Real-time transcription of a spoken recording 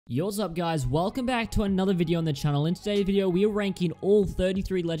Yo, what's up guys, welcome back to another video on the channel. In today's video we are ranking all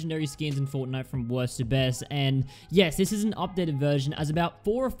 33 legendary skins in Fortnite from worst to best, and yes, this is an updated version, as about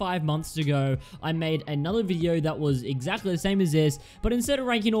 4 or 5 months ago I made another video that was exactly the same as this, but instead of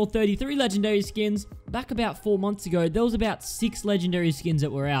ranking all 33 legendary skins, back about 4 months ago there was about 6 legendary skins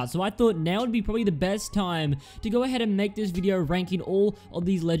that were out, so I thought now would be probably the best time to go ahead and make this video ranking all of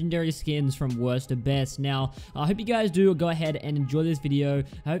these legendary skins from worst to best. Now, I hope you guys do go ahead and enjoy this video.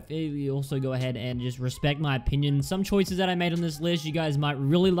 Hopefully you also go ahead and just respect my opinion. Some choices that I made on this list, you guys might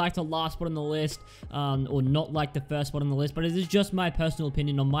really like the last spot on the list, or not like the first spot on the list, but it is just my personal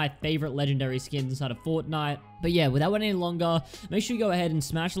opinion on my favorite legendary skins inside of Fortnite. But yeah, without waiting any longer, make sure you go ahead and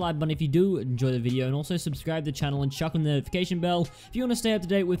smash the like button if you do enjoy the video, and also subscribe to the channel and chuck on the notification bell if you want to stay up to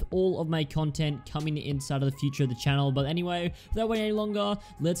date with all of my content coming inside of the future of the channel. But anyway, without waiting any longer,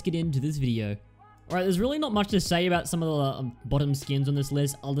 let's get into this video. Alright, there's really not much to say about some of the bottom skins on this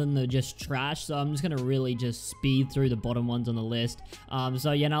list other than they're just trash, so I'm just going to really just speed through the bottom ones on the list.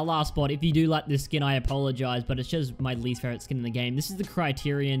 So yeah, now last spot, if you do like this skin, I apologize, but it's just my least favorite skin in the game. This is the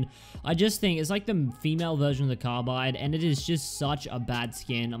Criterion. I just think it's like the female version of the Carbide, and it is just such a bad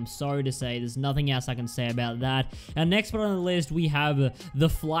skin. I'm sorry to say, there's nothing else I can say about that. And next spot on the list, we have the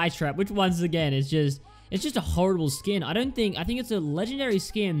Flytrap, which once again is just... it's just a horrible skin. I think it's a legendary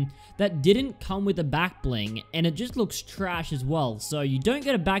skin that didn't come with a back bling, and it just looks trash as well. So you don't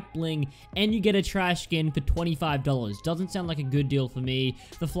get a back bling, and you get a trash skin for $25. Doesn't sound like a good deal for me.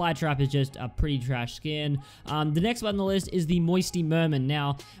 The Flytrap is just a pretty trash skin. The next one on the list is the Moisty Merman.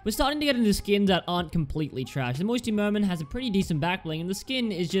 Now, we're starting to get into skins that aren't completely trash. The Moisty Merman has a pretty decent back bling, and the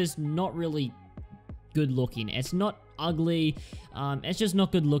skin is just not really good looking. It's not ugly, it's just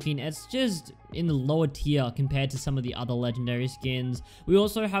not good looking. It's just in the lower tier compared to some of the other legendary skins. We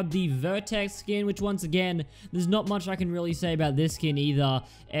also have the Vertex skin, which once again, there's not much I can really say about this skin either.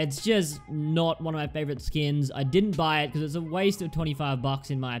 It's just not one of my favorite skins. I didn't buy it because it's a waste of 25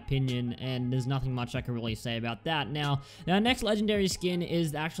 bucks in my opinion, and there's nothing much I can really say about that. Now our next legendary skin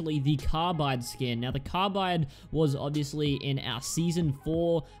is actually the Carbide skin. Now the Carbide was obviously in our Season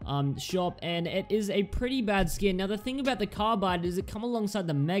 4 shop, and it is a pretty bad skin. Now the thing about the Carbide is it come alongside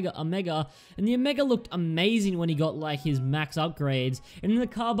the Omega, and the Omega looked amazing when he got like his max upgrades, and then the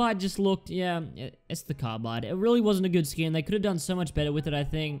Carbide just looked, yeah, it's the Carbide. It really wasn't a good skin. They could have done so much better with it, I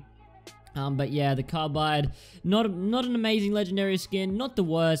think. But yeah, the Carbide, not an amazing legendary skin, not the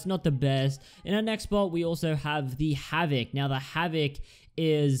worst, not the best. In our next spot, we also have the Havoc. Now the Havoc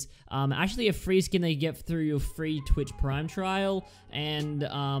is actually a free skin that you get through your free Twitch Prime trial, and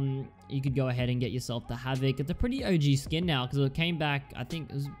you could go ahead and get yourself the Havoc. It's a pretty OG skin now because it came back, I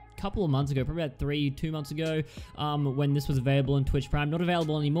think it was couple of months ago, probably about 2 months ago, when this was available in Twitch Prime. Not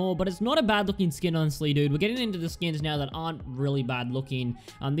available anymore, but it's not a bad looking skin, honestly, dude. We're getting into the skins now that aren't really bad looking.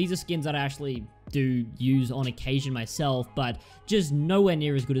 These are skins that I actually do use on occasion myself, but just nowhere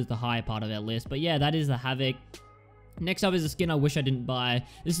near as good as the higher part of that list. But yeah, that is the Havoc. Next up is a skin I wish I didn't buy.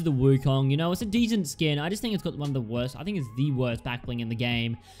 This is the Wukong. You know, it's a decent skin. I just think it's got one of the worst. I think it's the worst back bling in the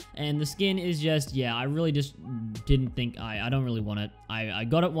game. And the skin is just, yeah, I really just didn't think, I don't really want it. I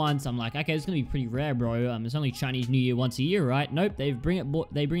got it once. I'm like, okay, it's going to be pretty rare, bro. It's only Chinese New Year once a year, right? Nope, they bring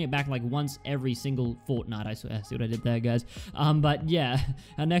it back like once every single fortnight. I swear. See what I did there, guys? But yeah,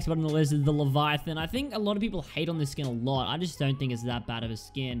 our next one on the list is the Leviathan. I think a lot of people hate on this skin a lot. I just don't think it's that bad of a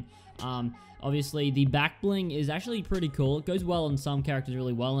skin. Obviously, the back bling is actually pretty cool. It goes well on some characters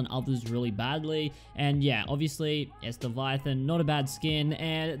really well and others really badly. And yeah, obviously, it's the Leviathan, not a bad skin.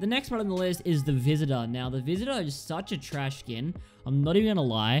 And the next one on the list is the Visitor. Now, the Visitor is such a trash skin. I'm not even gonna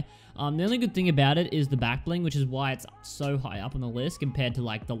lie. The only good thing about it is the back bling, which is why it's so high up on the list compared to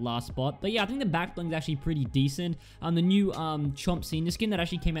like the last spot. But yeah, I think the back bling is actually pretty decent. The new Chomp Senior skin that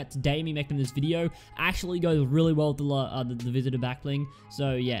actually came out today, me making this video, actually goes really well with the Visitor back bling.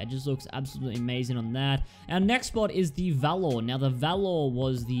 So yeah, it just looks absolutely amazing on that. Our next spot is the Valor. Now the Valor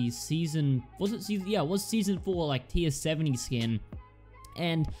was the season, was it season? Yeah, it was Season 4 like tier 70 skin.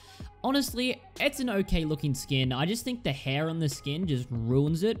 And honestly, it's an okay looking skin. I just think the hair on the skin just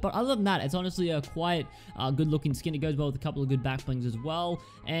ruins it. But other than that, it's honestly a quite good looking skin. It goes well with a couple of good back blings as well.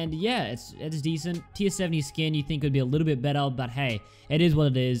 And yeah, it's decent. Tier 70 skin you think would be a little bit better, but hey, it is what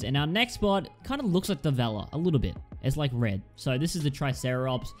it is. And our next spot kind of looks like the Valor a little bit. It's like red. So this is the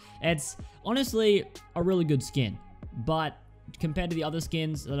Triceratops. It's honestly a really good skin, but compared to the other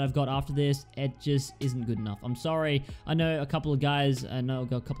skins that I've got after this, it just isn't good enough. I'm sorry. I know a couple of guys, I know I've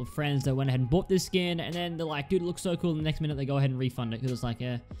got a couple of friends that went ahead and bought this skin, and then they're like, dude, it looks so cool, and the next minute they go ahead and refund it, because it's like,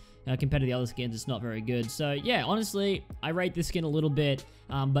 compared to the other skins, it's not very good. So yeah, honestly, I rate this skin a little bit,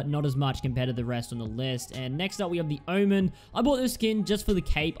 but not as much compared to the rest on the list. And next up, we have the Omen. I bought this skin just for the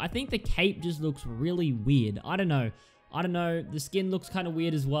cape. I think the cape just looks really weird. I don't know. The skin looks kind of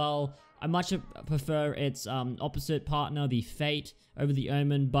weird as well. I much prefer its opposite partner, the Fate, over the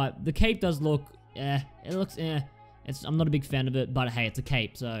Omen, but the cape does look, it looks, I'm not a big fan of it, but hey, it's a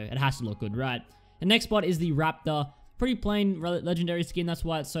cape, so it has to look good, right? The next spot is the Raptor. Pretty plain legendary skin, that's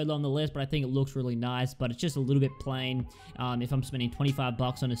why it's so low on the list, but I think it looks really nice, but it's just a little bit plain. If I'm spending 25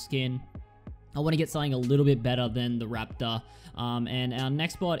 bucks on a skin, I want to get something a little bit better than the Raptor. And our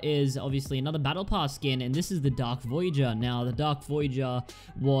next spot is obviously another Battle Pass skin, and this is the Dark Voyager. Now, the Dark Voyager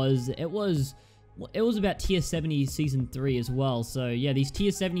was about tier 70 season 3 as well. So yeah, these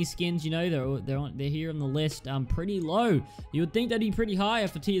tier 70 skins, you know, they're here on the list, pretty low. You would think they'd be pretty high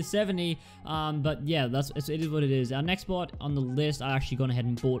for tier 70, but yeah, it is what it is. Our next spot on the list, I actually gone ahead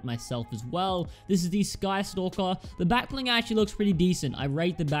and bought myself as well. This is the Sky Stalker. The back bling actually looks pretty decent. I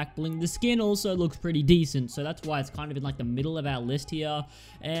rate the back bling. The skin also looks pretty decent, so that's why it's kind of in like the middle of our list here.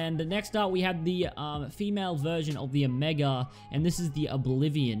 And next up, we have the female version of the Omega, and this is the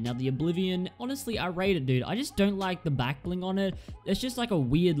Oblivion. Now, the Oblivion, honestly, I rate it, dude. I just don't like the back bling on it. It's just like a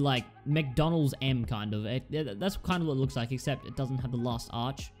weird, like, McDonald's M kind of. That's kind of what it looks like, except it doesn't have the last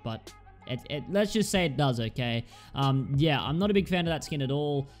arch, but let's just say it does, okay? Yeah, I'm not a big fan of that skin at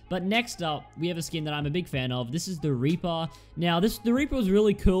all. But next up, we have a skin that I'm a big fan of. This is the Reaper. Now, the Reaper was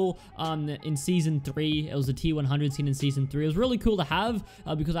really cool in Season 3. It was a Tier 100 skin in Season 3. It was really cool to have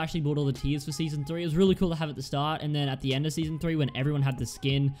because I actually bought all the tiers for Season 3. It was really cool to have at the start, and then at the end of Season 3, when everyone had the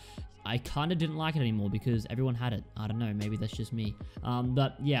skin, I kind of didn't like it anymore because everyone had it. I don't know, maybe that's just me.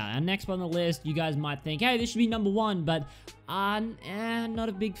 But yeah, our next one on the list, you guys might think, hey, this should be number 1, but I'm not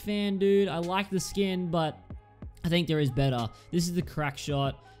a big fan, dude. I like the skin, but I think there is better. This is the Crack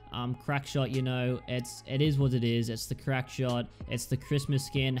Shot. Crack Shot, you know, it is what it is. It's the Crack Shot. It's the Christmas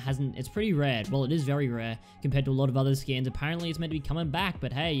skin. It's pretty rare. Well, it is very rare compared to a lot of other skins. Apparently, it's meant to be coming back,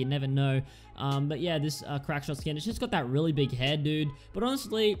 but hey, you never know. But yeah, this Crack Shot skin, it's just got that really big head, dude. But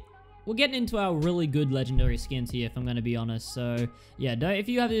honestly, we're getting into our really good legendary skins here, if I'm going to be honest. So, yeah, if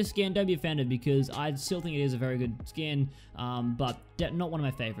you have this skin, don't be offended, because I still think it is a very good skin, but not one of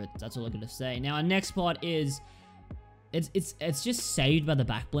my favorites. That's all I'm going to say. Now, our next spot is... It's just saved by the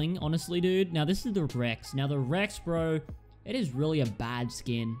back bling, honestly, dude. Now, this is the Rex. Now, the Rex, bro, it is really a bad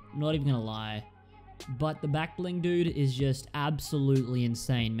skin. I'm not even going to lie. But the back bling, dude, is just absolutely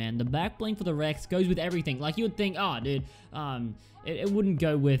insane, man. The back bling for the Rex goes with everything. Like, you would think, oh, dude, it wouldn't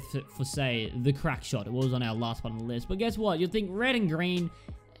go with, for say, the Crack Shot. It was on our last one on the list. But guess what? You'd think red and green,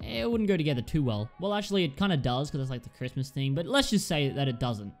 it wouldn't go together too well. Well, actually, it kind of does, because it's like the Christmas thing. But let's just say that it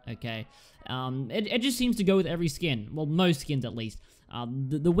doesn't, okay? It just seems to go with every skin. Well, most skins, at least.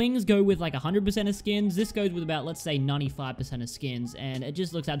 The wings go with like 100% of skins. This goes with about, let's say, 95% of skins, and it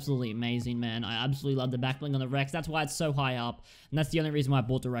just looks absolutely amazing, man. I absolutely love the back bling on the Rex. That's why it's so high up, and that's the only reason why I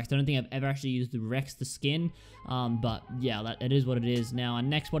bought the Rex. I don't think I've ever actually used the Rex, the skin, but yeah, it is what it is. Now, our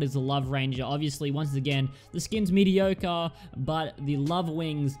next one is the Love Ranger. Obviously, once again, the skin's mediocre, but the Love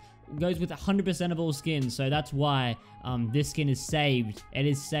Wings goes with 100% of all skins, so that's why this skin is saved. It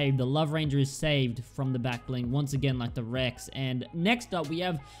is saved. The Love Ranger is saved from the back bling, once again, like the Rex. And next up, we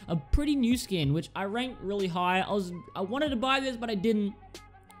have a pretty new skin, which I ranked really high. I wanted to buy this, but I didn't,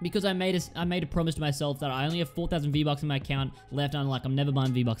 because I made a promise to myself that I only have 4,000 V-Bucks in my account left, and I'm never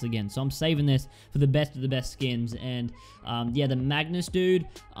buying V-Bucks again. So I'm saving this for the best of the best skins. And yeah, the Magnus, dude,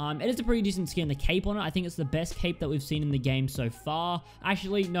 it is a pretty decent skin. The cape on it, I think it's the best cape that we've seen in the game so far.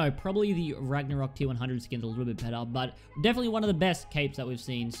 Actually, no, probably the Ragnarok Tier 100 skin is a little bit better, but definitely one of the best capes that we've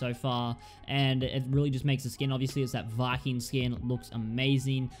seen so far. And it really just makes the skin, obviously, it's that Viking skin. It looks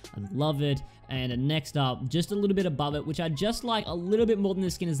amazing. I love it. And next up, just a little bit above it, which I just like a little bit more than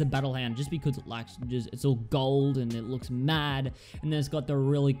this skin, is the Battle Hound, just because it's all gold and it looks mad, and then it's got the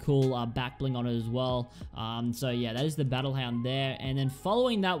really cool back bling on it as well. So yeah, that is the Battle Hound there. And then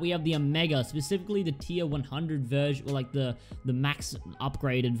following that, we have the Omega, specifically the Tier 100 version, or like the max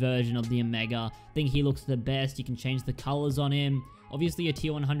upgraded version of the Omega. I think he looks the best. You can change the colors on him. Obviously a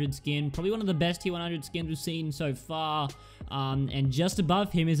Tier 100 skin, probably one of the best Tier 100 skins we've seen so far. And just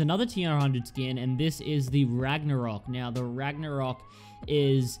above him is another Tier 100 skin, and this is the Ragnarok. Now, the Ragnarok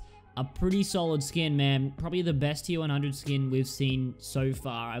is a pretty solid skin, man. Probably the best Tier 100 skin we've seen so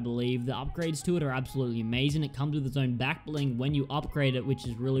far, I believe. The upgrades to it are absolutely amazing. It comes with its own back bling when you upgrade it, which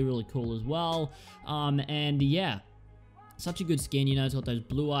is really, really cool as well. And yeah. Such a good skin, you know, it's got those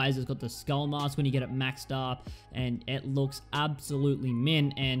blue eyes, it's got the skull mask when you get it maxed up, and it looks absolutely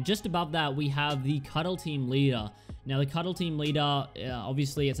mint. And just above that, we have the Cuddle Team Leader. Now, the Cuddle Team Leader,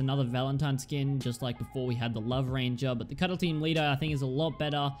 obviously, it's another Valentine skin, just like before we had the Love Ranger, but the Cuddle Team Leader, I think, is a lot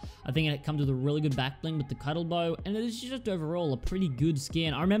better. I think it comes with a really good back bling with the Cuddle Bow, and it is just overall a pretty good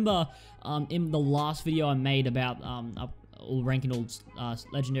skin. I remember in the last video I made about ranking all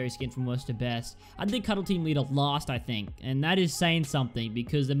legendary skins from worst to best, I did Cuddle Team Leader last, I think, and that is saying something,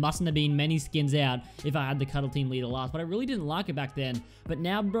 because there mustn't have been many skins out if I had the Cuddle Team Leader last, but I really didn't like it back then. But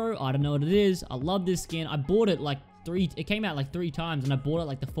now, bro, I don't know what it is. I love this skin. I bought it like it came out like 3 times, and I bought it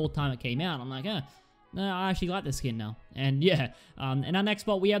like the 4th time it came out. I'm like, no, I actually like this skin now. And yeah, in our next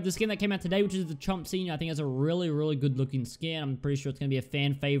spot, we have the skin that came out today, which is the Chomp Senior. I think it's a really, really good looking skin. I'm pretty sure it's going to be a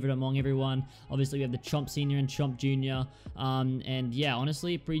fan favorite among everyone. Obviously, we have the Chomp Senior and Chomp Junior. And yeah,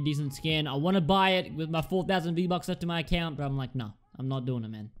 honestly, pretty decent skin. I want to buy it with my 4,000 V-Bucks left in my account, but I'm like, no, I'm not doing it,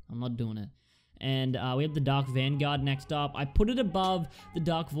 man. I'm not doing it. And we have the Dark Vanguard next up. I put it above the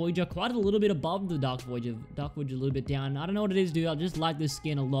Dark Voyager, quite a little bit above the Dark Voyager. Dark Voyager a little bit down. I don't know what it is, dude. I just like this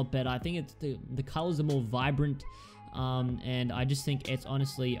skin a lot better. I think it's the colors are more vibrant. And I just think it's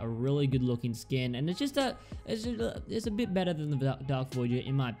honestly a really good looking skin. And it's just it's a bit better than the Dark Voyager,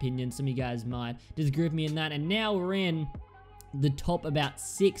 in my opinion. Some of you guys might disagree with me in that. And now we're in the top about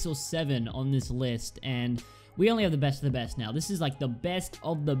 6 or 7 on this list. And we only have the best of the best now. This is like the best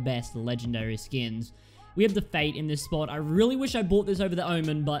of the best legendary skins. We have the Fate in this spot. I really wish I bought this over the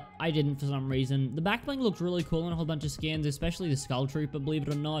Omen, but I didn't for some reason. The back bling looks really cool on a whole bunch of skins, especially the Skull Trooper, believe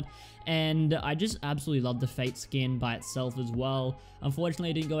it or not. And I just absolutely love the Fate skin by itself as well. Unfortunately,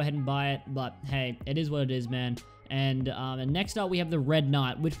 I didn't go ahead and buy it, but hey, it is what it is, man. And next up, we have the Red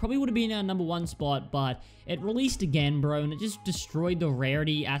Knight, which probably would have been our #1 spot, but it released again, bro, and it just destroyed the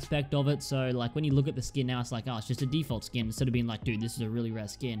rarity aspect of it. So, like, when you look at the skin now, it's like, oh, it's just a default skin, instead of being like, dude, this is a really rare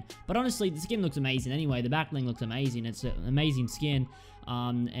skin. But honestly, the skin looks amazing anyway. The backbling looks amazing. It's an amazing skin.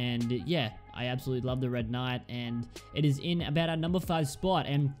 And yeah, I absolutely love the Red Knight, and it is in about our #5 spot.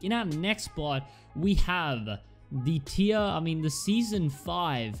 And in our next spot, we have the Season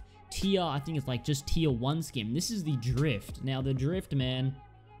 5 tier, I think it's like just tier 1 skin. This is the Drift. Now, the Drift, man,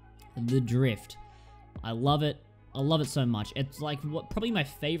 the Drift. I love it. I love it so much. It's like probably my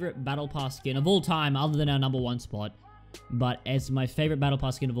favorite Battle Pass skin of all time, other than our #1 spot. But it's my favorite Battle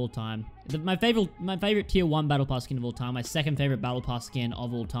Pass skin of all time. My favorite tier 1 Battle Pass skin of all time. My second favorite Battle Pass skin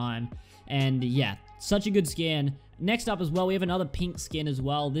of all time. And yeah, such a good skin. Next up as well, we have another pink skin as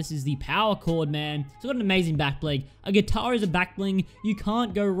well. This is the Power Chord, man. It's got an amazing back bling. A guitar is a back bling. You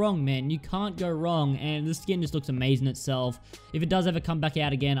can't go wrong, man. You can't go wrong. And the skin just looks amazing itself. If it does ever come back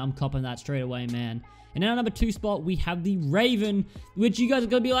out again, I'm copping that straight away, man. And in our #2 spot, we have the Raven, which you guys are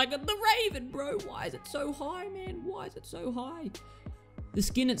going to be like, the Raven, bro. Why is it so high, man? Why is it so high? The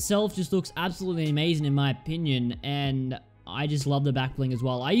skin itself just looks absolutely amazing, in my opinion. And I just love the back bling as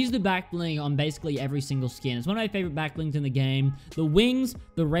well. I use the back bling on basically every single skin. It's one of my favorite back blings in the game. The wings,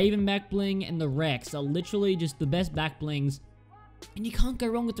 the Raven back bling, and the Rex are literally just the best back blings. And you can't go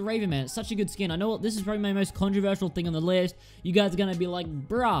wrong with the Raven, man. It's such a good skin. I know this is probably my most controversial thing on the list. You guys are going to be like,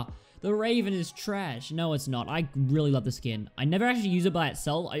 bruh, the Raven is trash. No, it's not. I really love the skin. I never actually use it by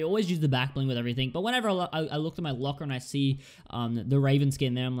itself. I always use the back bling with everything. But whenever I look at my locker and I see the Raven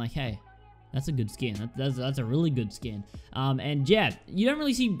skin there, I'm like, hey, that's a good skin. That's a really good skin. And yeah, you don't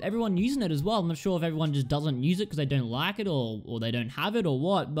really see everyone using it as well. I'm not sure if everyone just doesn't use it because they don't like it or they don't have it or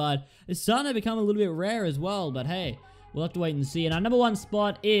what. But it's starting to become a little bit rare as well. But hey, we'll have to wait and see. And our #1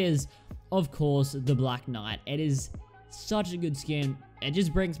 spot is, of course, the Black Knight. It is such a good skin. It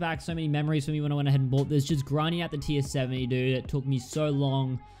just brings back so many memories for me when I went ahead and bought this. Just grinding out the tier 70, dude. It took me so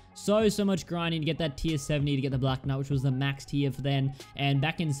long. So much grinding to get that tier 70 to get the Black Knight, which was the max tier for then. And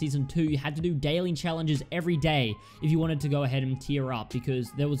back in Season 2, you had to do daily challenges every day if you wanted to go ahead and tier up,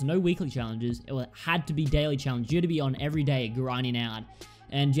 because there was no weekly challenges. It had to be daily challenges. You had to be on every day grinding out.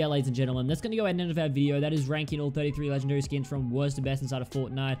 And yeah, ladies and gentlemen, that's going to go ahead and end of our video. That is ranking all 33 legendary skins from worst to best inside of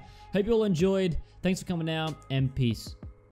Fortnite. Hope you all enjoyed. Thanks for coming out, and peace.